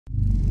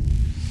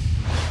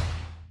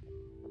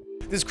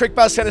This is Crick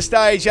Buzz Centre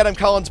Stage, Adam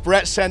Collins,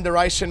 Bharat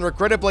Sundaresan.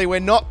 Regrettably, we're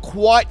not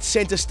quite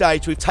centre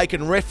stage. We've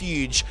taken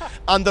refuge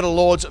under the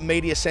Lord's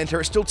Media Centre.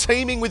 It's still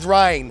teeming with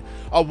rain.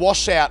 A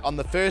washout on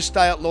the first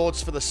day at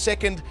Lord's for the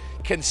second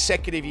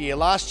consecutive year.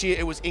 Last year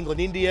it was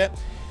England-India.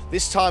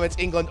 This time it's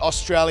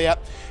England-Australia.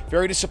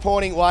 Very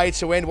disappointing way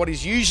to end what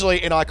is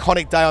usually an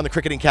iconic day on the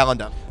cricketing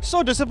calendar.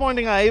 So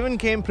disappointing. I even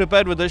came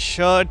prepared with a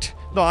shirt,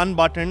 the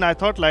unbuttoned. I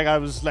thought I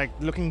was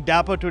looking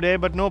dapper today,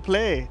 but no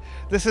play.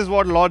 This is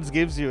what Lord's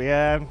gives you.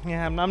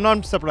 I'm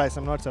not surprised.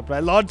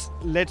 Lord's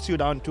lets you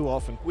down too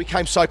often. We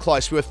came so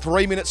close. We were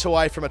 3 minutes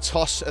away from a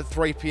toss at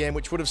 3 p.m,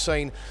 which would have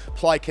seen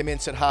play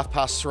commence at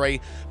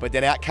 3:30. But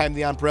then out came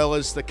the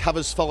umbrellas. The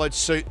covers followed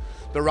suit.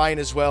 The rain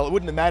as well. It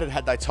wouldn't have mattered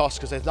had they tossed,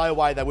 because there's no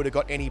way they would have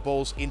got any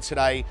balls in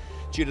today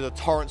due to the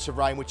torrents of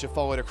rain which have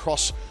followed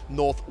across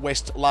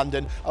northwest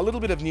London. A little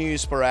bit of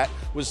news, Bharat,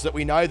 was that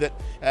we know that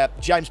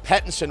James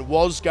Pattinson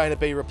was going to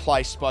be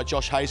replaced by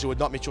Josh Hazlewood,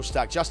 not Mitchell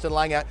Starc. Justin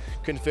Langer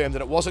confirmed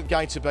that it wasn't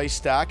going to be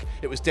Starc,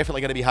 it was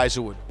definitely going to be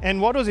Hazlewood.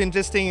 And what was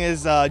interesting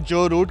is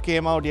Joe Root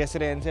came out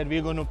yesterday and said,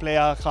 we're going to play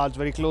our cards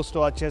very close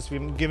to our chest,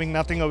 we're giving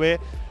nothing away.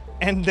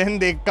 And then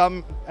they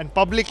come and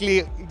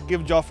publicly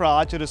give Jofra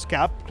Archer his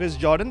cap, Chris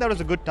Jordan. That was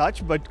a good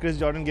touch, but Chris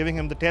Jordan giving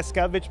him the test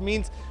cap, which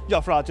means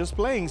Jofra Archer's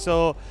playing.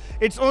 So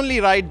it's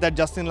only right that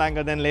Justin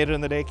Langer then later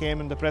in the day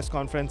came in the press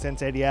conference and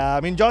said,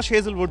 Josh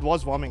Hazlewood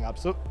was warming up.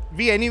 So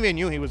we anyway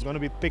knew he was going to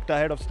be picked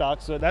ahead of Starc.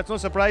 So that's no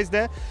surprise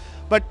there.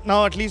 But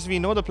now at least we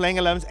know the playing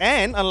 11s.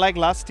 And unlike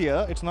last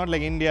year, it's not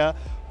like India,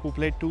 who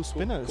played two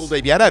spinners.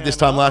 Kuldeep Yadav this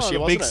time last year,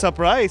 wasn't it? Big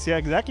surprise,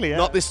 exactly.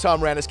 Not this time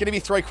round. It's going to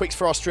be 3 quicks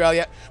for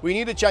Australia. We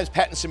knew that James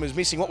Pattinson was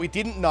missing. What we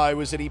didn't know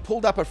was that he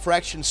pulled up a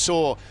fraction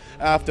sore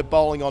after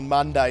bowling on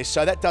Monday.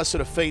 So that does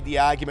sort of feed the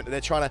argument that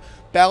they're trying to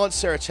balance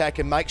their attack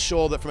and make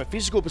sure that from a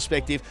physical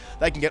perspective,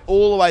 they can get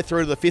all the way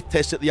through to the 5th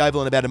test at the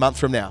Oval in about a month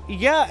from now.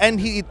 Yeah, and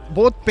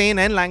both Payne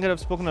and Langer have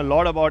spoken a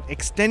lot about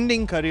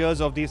extending careers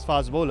of these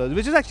fast bowlers,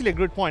 which is actually a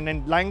good point.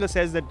 And Langer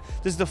says that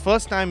this is the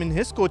first time in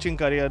his coaching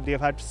career they've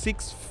had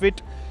 6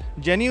 fit,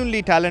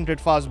 genuinely talented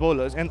fast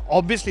bowlers, and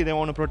obviously they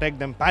want to protect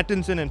them,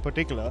 Pattinson in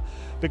particular,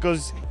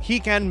 because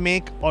he can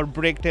make or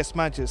break test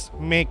matches,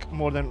 make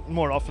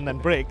more often than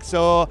break.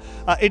 So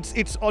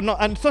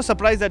I'm so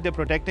surprised that they're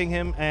protecting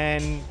him.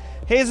 And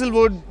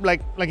Hazlewood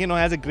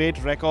has a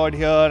great record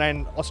here,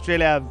 and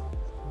Australia have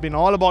been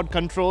all about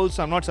control,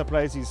 so I'm not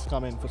surprised he's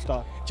come in for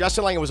start.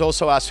 Justin Langer was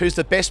also asked who's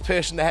the best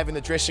person to have in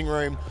the dressing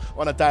room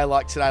on a day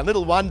like today.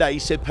 Little wonder, he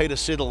said Peter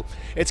Siddle.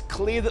 It's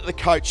clear that the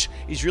coach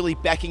is really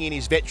backing in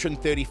his veteran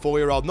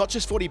 34-year-old, not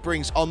just what he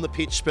brings on the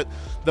pitch, but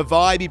the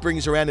vibe he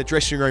brings around the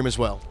dressing room as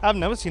well. I've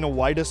never seen a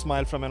wider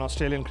smile from an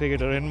Australian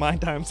cricketer in my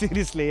time,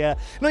 seriously. Yeah.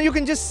 No, you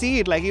can just see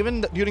it,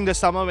 even during the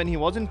summer when he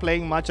wasn't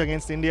playing much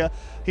against India,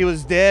 he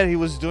was there, he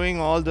was doing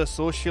all the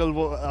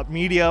social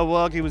media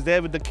work, he was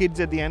there with the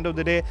kids at the end of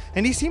the day,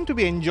 and he seemed to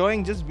be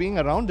enjoying just being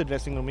around the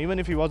dressing room, even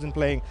if he wasn't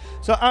playing.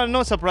 So I'm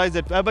not surprised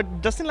that,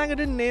 but Justin Langer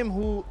didn't name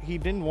who he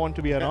didn't want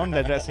to be around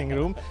that dressing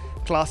room.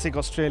 Classic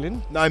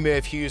Australian. No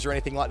Merv Hughes or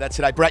anything like that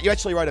today. Bharat, you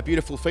actually wrote a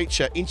beautiful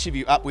feature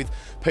interview up with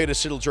Peter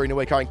Siddle during the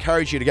week. I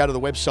encourage you to go to the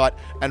website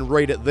and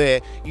read it there.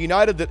 You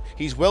noted that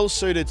he's well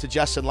suited to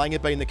Justin Langer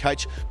being the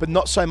coach, but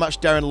not so much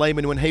Darren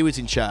Lehmann when he was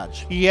in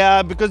charge.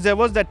 Yeah, because there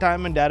was that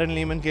time when Darren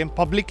Lehmann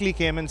publicly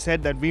came and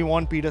said that we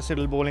want Peter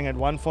Siddle bowling at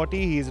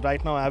 140. He's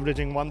right now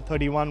averaging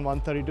 131,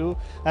 132.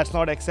 That's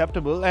not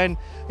acceptable. And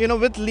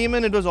with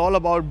Lehmann, it was all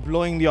about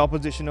blowing the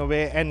opposition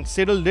away. And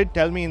Siddle did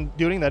tell me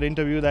during that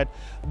interview that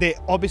they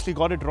obviously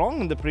got it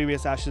wrong in the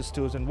previous Ashes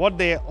tours, and what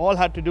they all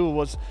had to do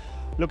was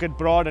look at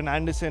Broad and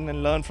Anderson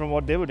and learn from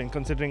what they were doing,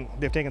 considering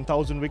they've taken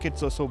 1,000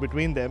 wickets or so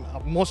between them,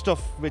 most of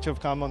which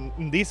have come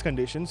in these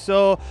conditions.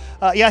 So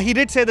he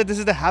did say that this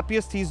is the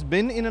happiest he's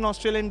been in an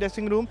Australian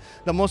dressing room,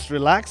 the most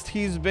relaxed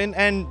he's been,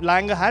 and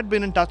Langer had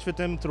been in touch with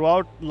him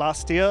throughout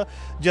last year,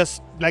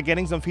 just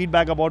getting some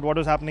feedback about what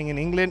was happening in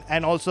England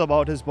and also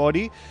about his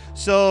body.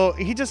 So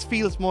he just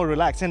feels more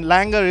relaxed. And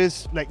Langer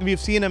is, we've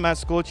seen him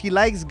as coach, he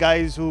likes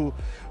guys who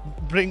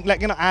bring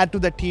add to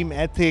the team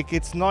ethic.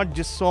 It's not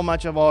just so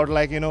much about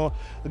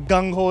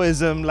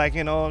gung-hoism,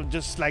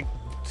 just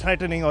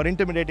threatening or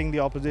intimidating the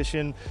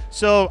opposition.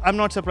 So I'm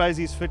not surprised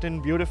he's fit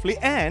in beautifully.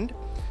 And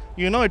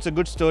it's a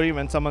good story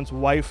when someone's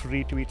wife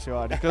retweets your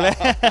article.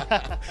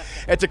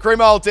 It's a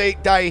grim old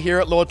day here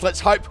at Lord's. Let's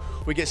hope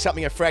we get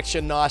something a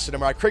fraction nicer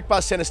tomorrow. Crick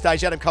Buzz Centre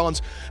Stage, Adam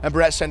Collins and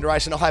Bharat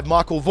Sundaresan. I'll have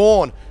Michael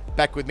Vaughan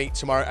back with me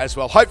tomorrow as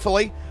well.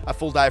 Hopefully a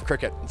full day of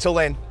cricket. Until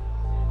then.